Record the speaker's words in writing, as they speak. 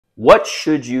What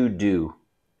should you do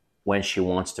when she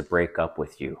wants to break up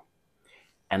with you?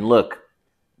 And look,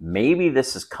 maybe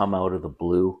this has come out of the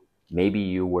blue. Maybe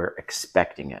you were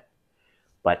expecting it.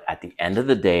 But at the end of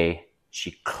the day,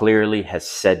 she clearly has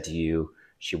said to you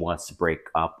she wants to break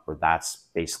up, or that's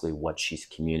basically what she's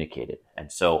communicated.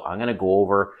 And so I'm going to go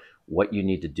over what you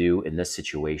need to do in this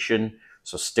situation.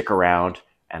 So stick around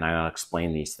and I'm going to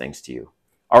explain these things to you.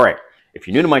 All right. If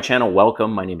you're new to my channel,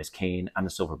 welcome. My name is Kane. I'm a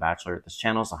Silver Bachelor. This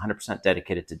channel is 100%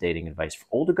 dedicated to dating advice for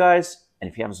older guys. And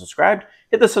if you haven't subscribed,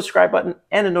 hit the subscribe button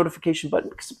and the notification button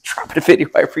because I'm dropping a video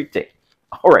every day.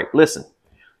 All right, listen.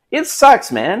 It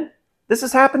sucks, man. This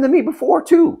has happened to me before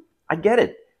too. I get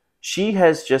it. She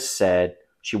has just said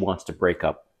she wants to break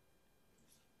up.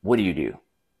 What do you do?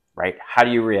 Right? How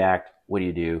do you react? What do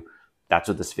you do? That's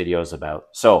what this video is about.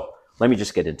 So let me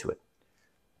just get into it.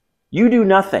 You do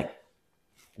nothing.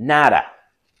 Nada.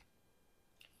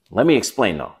 Let me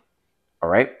explain though. All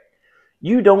right?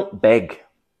 You don't beg.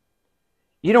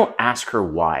 You don't ask her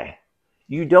why.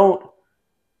 You don't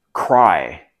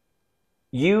cry.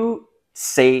 You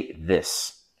say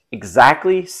this.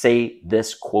 Exactly say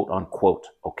this, quote unquote.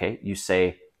 Okay? You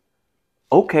say,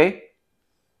 okay,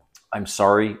 I'm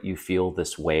sorry you feel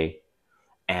this way,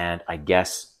 and I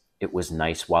guess it was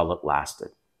nice while it lasted.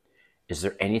 Is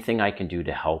there anything I can do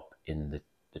to help in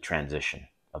the transition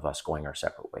of us going our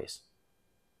separate ways?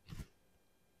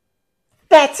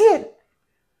 That's it.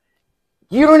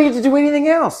 You don't need to do anything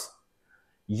else.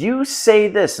 You say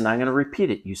this, and I'm going to repeat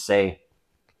it. You say,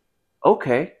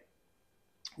 okay,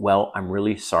 well, I'm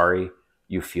really sorry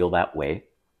you feel that way,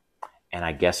 and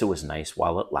I guess it was nice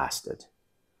while it lasted.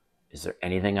 Is there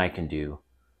anything I can do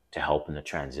to help in the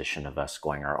transition of us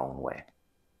going our own way?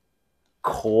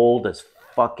 Cold as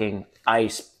fucking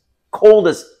ice. Cold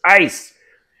as ice.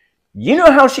 You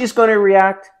know how she's going to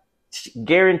react?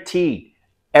 Guaranteed.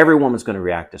 Every woman's going to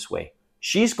react this way.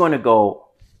 She's going to go,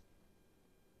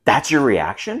 that's your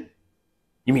reaction?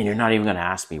 You mean you're not even going to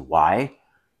ask me why?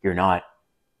 You're not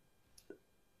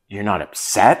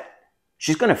upset?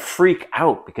 She's going to freak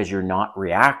out because you're not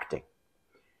reacting.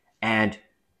 And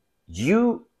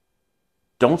you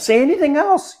don't say anything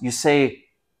else. You say,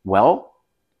 well,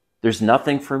 there's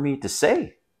nothing for me to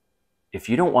say. If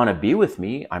you don't want to be with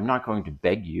me, I'm not going to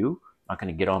beg you. I'm not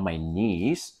going to get on my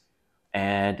knees.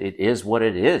 And it is what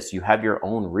it is. You have your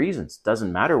own reasons.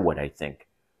 Doesn't matter what I think.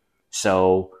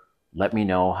 So let me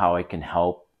know how I can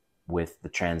help with the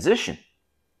transition.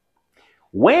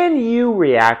 When you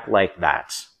react like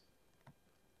that,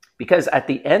 because at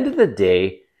the end of the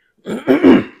day,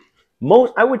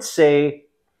 I would say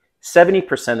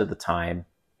 70% of the time,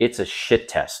 it's a shit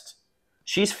test.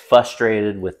 She's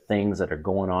frustrated with things that are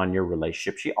going on in your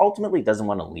relationship. She ultimately doesn't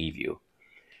want to leave you.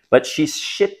 But she's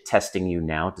shit testing you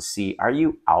now to see, are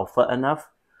you alpha enough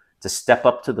to step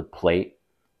up to the plate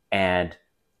and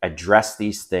address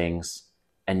these things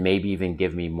and maybe even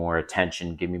give me more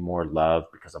attention, give me more love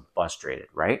because I'm frustrated,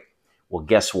 right? Well,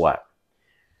 guess what?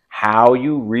 How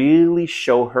you really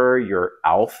show her your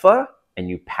alpha and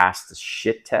you pass the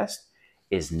shit test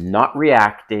is not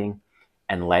reacting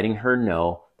and letting her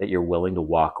know that you're willing to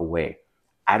walk away.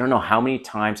 I don't know how many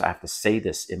times I have to say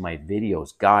this in my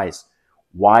videos. Guys,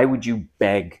 why would you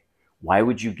beg? Why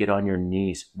would you get on your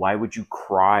knees? Why would you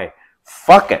cry?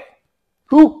 Fuck it.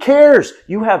 Who cares?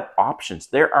 You have options.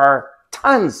 There are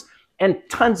tons and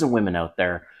tons of women out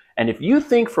there. And if you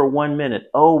think for 1 minute,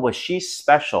 oh, was she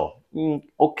special?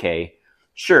 Okay,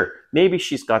 sure. Maybe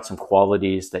she's got some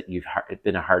qualities that it's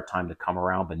been a hard time to come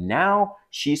around, but now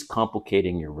she's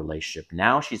complicating your relationship.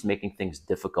 Now she's making things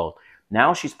difficult.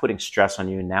 Now she's putting stress on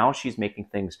you. Now she's making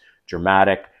things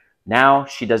dramatic. Now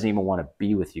she doesn't even want to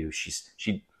be with you.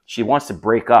 She wants to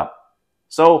break up.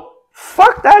 So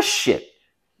fuck that shit.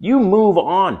 You move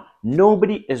on.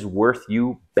 Nobody is worth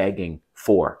you begging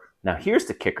for. Now here's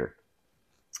the kicker.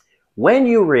 When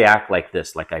you react like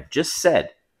this, like I've just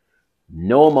said,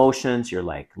 no emotions, you're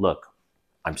like, look,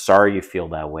 I'm sorry you feel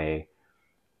that way.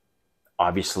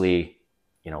 Obviously,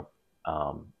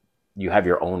 you have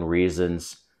your own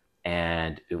reasons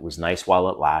and it was nice while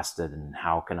it lasted. And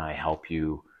how can I help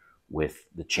you with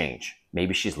the change?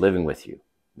 Maybe she's living with you,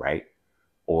 right?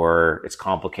 Or it's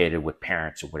complicated with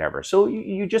parents or whatever. So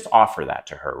you just offer that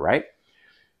to her, right?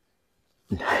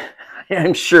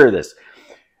 I'm sure this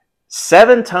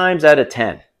 7 times out of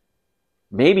 10,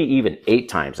 maybe even 8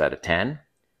 times out of 10,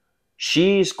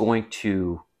 she's going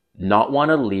to not want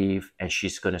to leave. And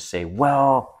she's going to say,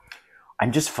 well,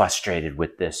 I'm just frustrated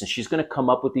with this. And she's going to come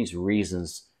up with these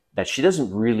reasons that she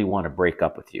doesn't really want to break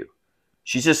up with you.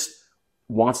 She just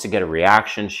wants to get a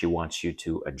reaction. She wants you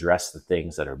to address the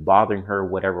things that are bothering her,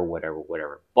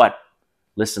 whatever. But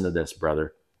listen to this,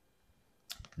 brother.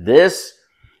 This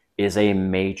is a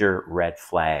major red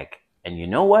flag. And you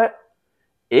know what?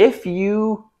 If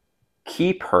you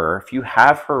keep her, if you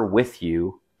have her with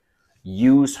you,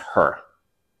 use her.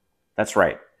 That's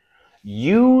right.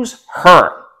 Use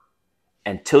her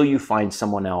until you find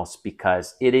someone else,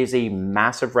 because it is a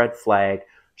massive red flag.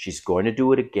 She's going to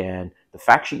do it again. The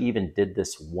fact she even did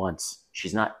this once,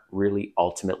 she's not really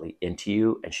ultimately into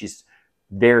you, and she's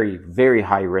very, very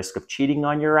high risk of cheating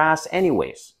on your ass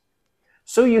anyways.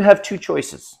 So you have two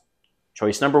choices.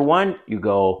 Choice number one, you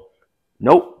go,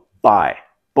 nope, bye,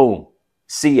 boom,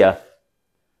 see ya.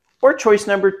 Or choice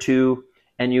number two,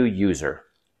 and you use her.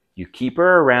 You keep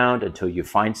her around until you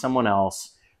find someone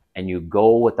else, and you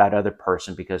go with that other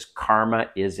person, because karma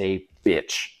is a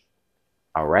bitch.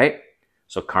 All right?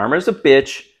 So karma is a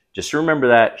bitch. Just remember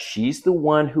that. She's the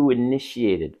one who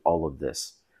initiated all of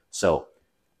this. So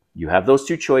you have those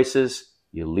two choices.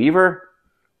 You leave her,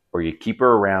 or you keep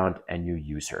her around and you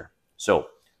use her. So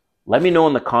let me know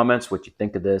in the comments what you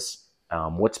think of this.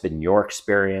 What's been your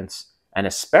experience? And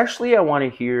especially I want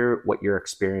to hear what your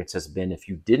experience has been if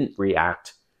you didn't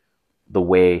react the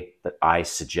way that I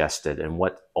suggested and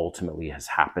what ultimately has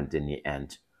happened in the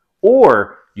end.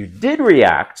 Or you did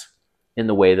react in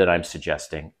the way that I'm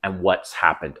suggesting and what's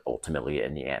happened ultimately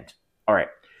in the end. All right.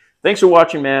 Thanks for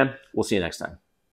watching, man. We'll see you next time.